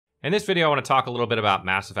In this video, I want to talk a little bit about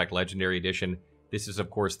Mass Effect Legendary Edition. This is,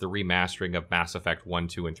 of course, the remastering of Mass Effect 1,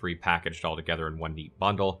 2, and 3 packaged all together in one neat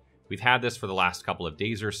bundle. We've had this for the last couple of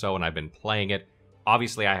days or so, and I've been playing it.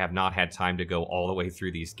 Obviously, I have not had time to go all the way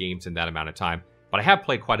through these games in that amount of time, but I have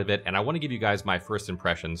played quite a bit, and I want to give you guys my first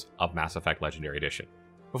impressions of Mass Effect Legendary Edition.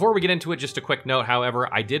 Before we get into it, just a quick note, however,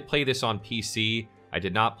 I did play this on PC. I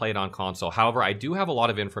did not play it on console. However, I do have a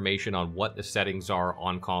lot of information on what the settings are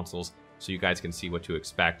on consoles, so you guys can see what to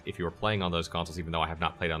expect if you were playing on those consoles, even though I have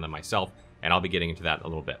not played on them myself, and I'll be getting into that in a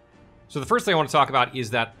little bit. So the first thing I want to talk about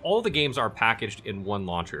is that all the games are packaged in one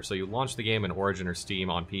launcher. So you launch the game in Origin or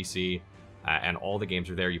Steam on PC, and all the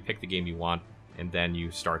games are there. You pick the game you want, and then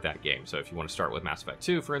you start that game. So if you want to start with Mass Effect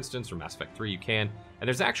 2, for instance, or Mass Effect 3, you can. And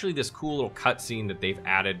there's actually this cool little cutscene that they've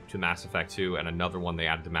added to Mass Effect 2, and another one they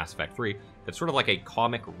added to Mass Effect 3, that's sort of like a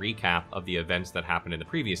comic recap of the events that happened in the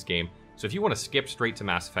previous game. So if you want to skip straight to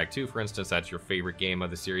Mass Effect 2, for instance, that's your favorite game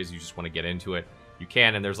of the series, you just want to get into it, you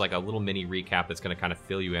can, and there's like a little mini recap that's going to kind of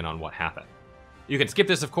fill you in on what happened. You can skip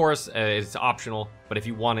this, of course, it's optional, but if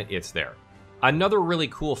you want it, it's there. Another really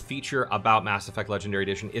cool feature about Mass Effect Legendary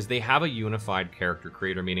Edition is they have a unified character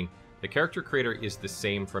creator, meaning the character creator is the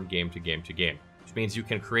same from game to game to game, which means you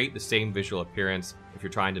can create the same visual appearance if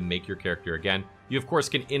you're trying to make your character again. You, of course,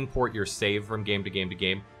 can import your save from game to game to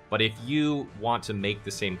game, but if you want to make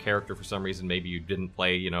the same character for some reason, maybe you didn't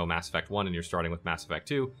play, Mass Effect 1 and you're starting with Mass Effect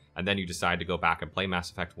 2, and then you decide to go back and play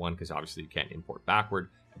Mass Effect 1, because obviously you can't import backward,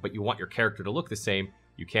 but you want your character to look the same,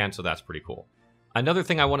 you can, so that's pretty cool. Another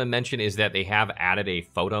thing I want to mention is that they have added a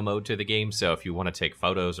photo mode to the game, so if you want to take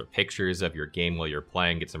photos or pictures of your game while you're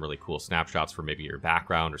playing, get some really cool snapshots for maybe your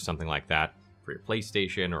background or something like that, for your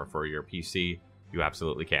PlayStation or for your PC, you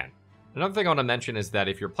absolutely can. Another thing I want to mention is that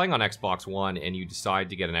if you're playing on Xbox One and you decide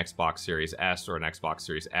to get an Xbox Series S or an Xbox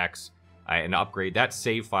Series X and upgrade, that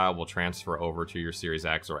save file will transfer over to your Series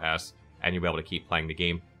X or S, and you'll be able to keep playing the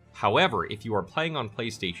game. However, if you are playing on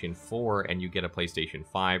PlayStation 4 and you get a PlayStation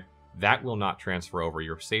 5, that will not transfer over.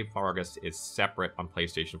 Your save progress is separate on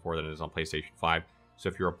PlayStation 4 than it is on PlayStation 5, so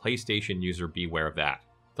if you're a PlayStation user, beware of that.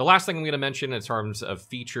 The last thing I'm going to mention in terms of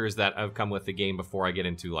features that have come with the game before I get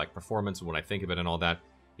into like performance and what I think of it and all that,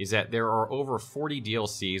 is that there are over 40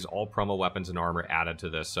 DLCs, all promo weapons and armor added to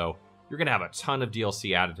this. So you're going to have a ton of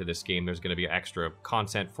DLC added to this game. There's going to be extra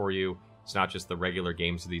content for you. It's not just the regular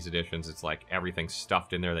games of these editions. It's like everything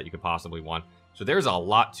stuffed in there that you could possibly want. So there's a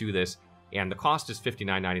lot to this, and the cost is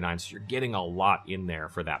 $59.99, so you're getting a lot in there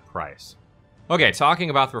for that price. Okay, talking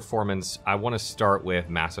about the performance, I want to start with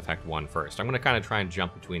Mass Effect 1 first. I'm going to kind of try and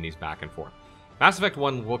jump between these back and forth. Mass Effect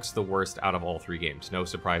 1 looks the worst out of all three games. No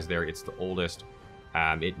surprise there. It's the oldest.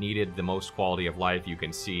 It needed the most quality of life. You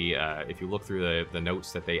can see, if you look through the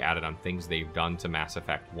notes that they added on things they've done to Mass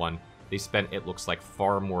Effect 1, they spent, it looks like,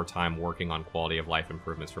 far more time working on quality of life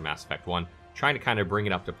improvements for Mass Effect 1, trying to kind of bring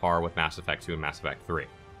it up to par with Mass Effect 2 and Mass Effect 3.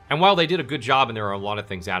 And while they did a good job and there are a lot of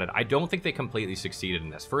things added, I don't think they completely succeeded in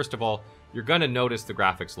this. First of all, you're going to notice the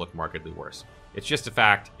graphics look markedly worse. It's just a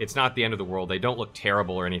fact. It's not the end of the world. They don't look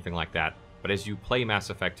terrible or anything like that. But as you play Mass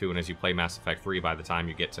Effect 2 and as you play Mass Effect 3, by the time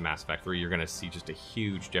you get to Mass Effect 3, you're going to see just a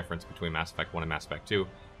huge difference between Mass Effect 1 and Mass Effect 2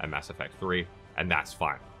 and Mass Effect 3, and that's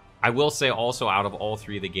fine. I will say also, out of all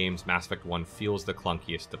three of the games, Mass Effect 1 feels the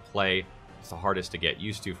clunkiest to play. It's the hardest to get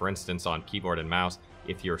used to. For instance, on keyboard and mouse,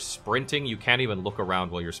 if you're sprinting, you can't even look around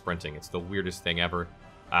while you're sprinting. It's the weirdest thing ever.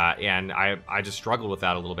 And I just struggled with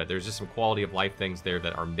that a little bit. There's just some quality of life things there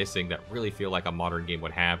that are missing that really feel like a modern game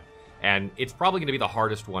would have. And it's probably going to be the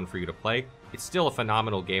hardest one for you to play. It's still a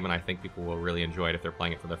phenomenal game, and I think people will really enjoy it if they're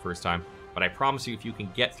playing it for the first time. But I promise you, if you can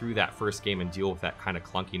get through that first game and deal with that kind of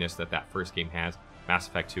clunkiness that that first game has, Mass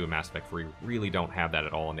Effect 2 and Mass Effect 3 really don't have that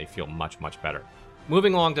at all, and they feel much, much better.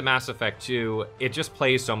 Moving along to Mass Effect 2, it just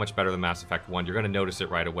plays so much better than Mass Effect 1. You're going to notice it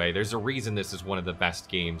right away. There's a reason this is one of the best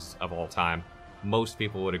games of all time. Most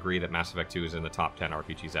people would agree that Mass Effect 2 is in the top 10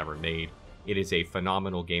 RPGs ever made. It is a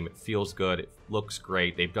phenomenal game. It feels good. It looks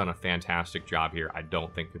great. They've done a fantastic job here. I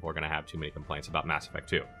don't think people are going to have too many complaints about Mass Effect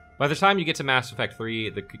 2. By the time you get to Mass Effect 3,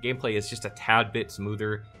 the gameplay is just a tad bit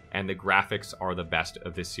smoother, and the graphics are the best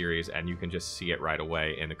of this series, and you can just see it right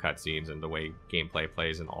away in the cutscenes and the way gameplay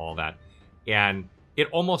plays and all that. And it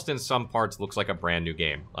almost in some parts looks like a brand new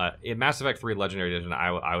game. In Mass Effect 3 Legendary Edition,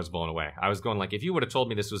 I was blown away. I was going like, if you would have told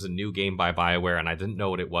me this was a new game by BioWare and I didn't know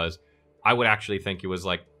what it was, I would actually think it was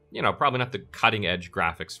like, probably not the cutting edge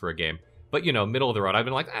graphics for a game, but middle of the road. I've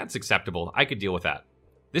been like, that's acceptable. I could deal with that.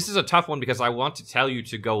 This is a tough one because I want to tell you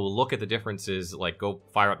to go look at the differences, like go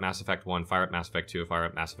fire up Mass Effect 1, fire up Mass Effect 2, fire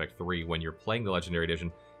up Mass Effect 3 when you're playing the Legendary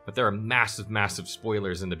Edition, but there are massive, massive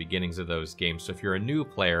spoilers in the beginnings of those games. So if you're a new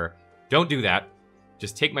player, don't do that.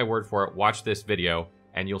 Just take my word for it, watch this video,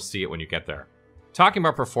 and you'll see it when you get there. Talking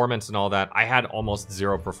about performance and all that, I had almost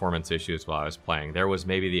zero performance issues while I was playing. There was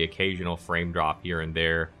maybe the occasional frame drop here and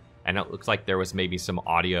there, and it looks like there was maybe some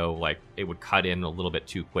audio, like it would cut in a little bit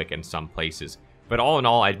too quick in some places. But all in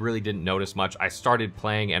all, I really didn't notice much. I started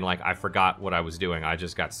playing and like I forgot what I was doing. I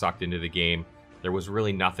just got sucked into the game. There was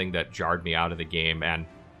really nothing that jarred me out of the game, and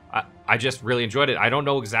I just really enjoyed it. I don't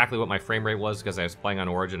know exactly what my frame rate was because I was playing on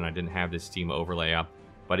Origin and I didn't have this Steam overlay up,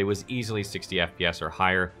 but it was easily 60 FPS or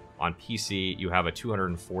higher. On PC, you have a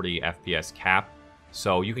 240 FPS cap,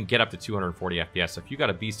 so you can get up to 240 FPS. So if you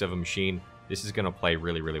got a beast of a machine, this is going to play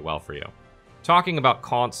really, really well for you. Talking about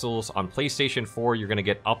consoles, on PlayStation 4, you're going to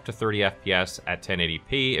get up to 30 FPS at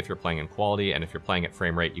 1080p if you're playing in quality, and if you're playing at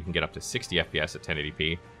frame rate, you can get up to 60 FPS at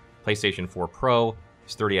 1080p. PlayStation 4 Pro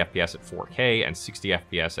is 30 FPS at 4K and 60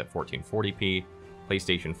 FPS at 1440p.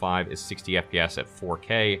 PlayStation 5 is 60 FPS at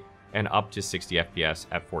 4K and up to 60 FPS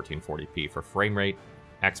at 1440p for frame rate.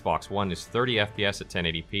 Xbox One is 30 FPS at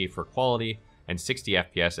 1080p for quality and 60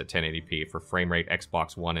 FPS at 1080p for frame rate.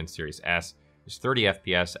 Xbox One and Series S is 30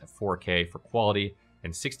 FPS at 4K for quality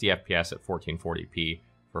and 60 FPS at 1440p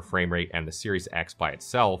for frame rate, and the Series X by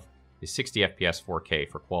itself is 60 FPS 4K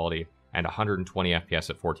for quality and 120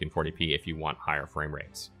 FPS at 1440p if you want higher frame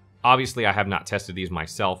rates. Obviously, I have not tested these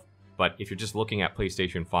myself, but if you're just looking at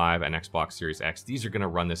PlayStation 5 and Xbox Series X, these are going to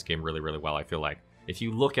run this game really, really well, I feel like. If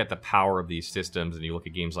you look at the power of these systems and you look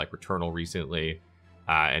at games like Returnal recently,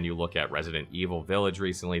 and you look at Resident Evil Village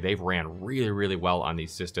recently, they've ran really, really well on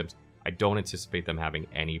these systems. I don't anticipate them having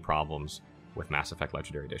any problems with Mass Effect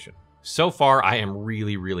Legendary Edition. So far, I am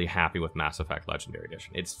really, really happy with Mass Effect Legendary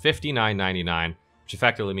Edition. It's $59.99, which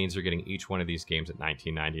effectively means you're getting each one of these games at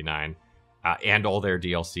 $19.99, and all their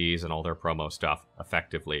DLCs and all their promo stuff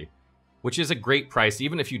effectively, which is a great price,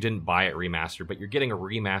 even if you didn't buy it remastered, but you're getting a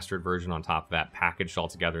remastered version on top of that, packaged all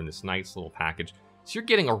together in this nice little package. So you're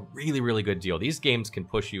getting a really, really good deal. These games can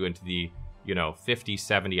push you into the, 50,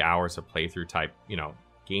 70 hours of playthrough type,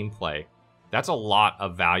 gameplay. That's a lot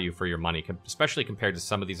of value for your money, especially compared to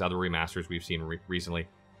some of these other remasters we've seen recently.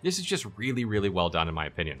 This is just really, really well done, in my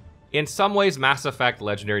opinion. In some ways, Mass Effect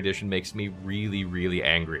Legendary Edition makes me really, really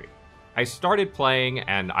angry. I started playing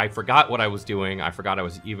and I forgot what I was doing. I forgot I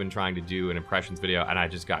was even trying to do an impressions video, and I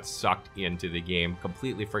just got sucked into the game.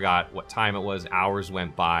 Completely forgot what time it was. Hours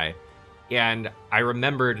went by. And I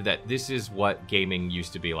remembered that this is what gaming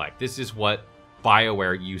used to be like. This is what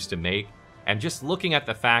BioWare used to make. And just looking at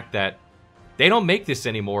the fact that they don't make this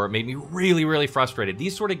anymore made me really, really frustrated.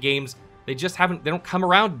 These sort of games, they don't come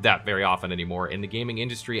around that very often anymore in the gaming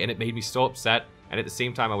industry, and it made me so upset. And at the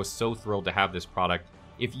same time, I was so thrilled to have this product.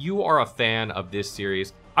 If you are a fan of this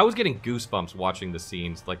series, I was getting goosebumps watching the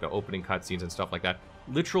scenes, like the opening cutscenes and stuff like that.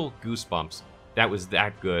 Literal goosebumps. That was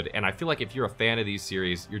that good. And I feel like if you're a fan of these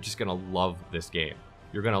series, you're just going to love this game.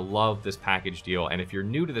 You're going to love this package deal. And if you're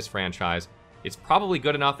new to this franchise, it's probably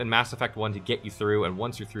good enough in Mass Effect 1 to get you through. And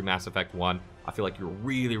once you're through Mass Effect 1, I feel like you're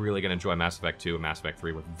really, really going to enjoy Mass Effect 2 and Mass Effect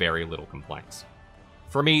 3 with very little complaints.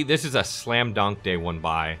 For me, this is a slam dunk day one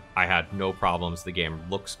buy. I had no problems. The game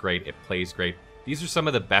looks great. It plays great. These are some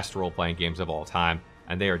of the best role-playing games of all time,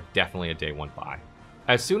 and they are definitely a day one buy.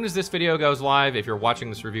 As soon as this video goes live, if you're watching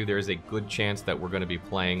this review, there is a good chance that we're going to be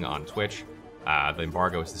playing on Twitch. The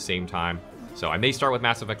embargo is the same time. So I may start with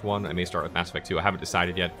Mass Effect 1, I may start with Mass Effect 2. I haven't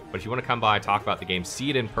decided yet. But if you want to come by, talk about the game, see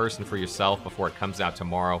it in person for yourself before it comes out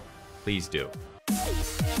tomorrow, please do.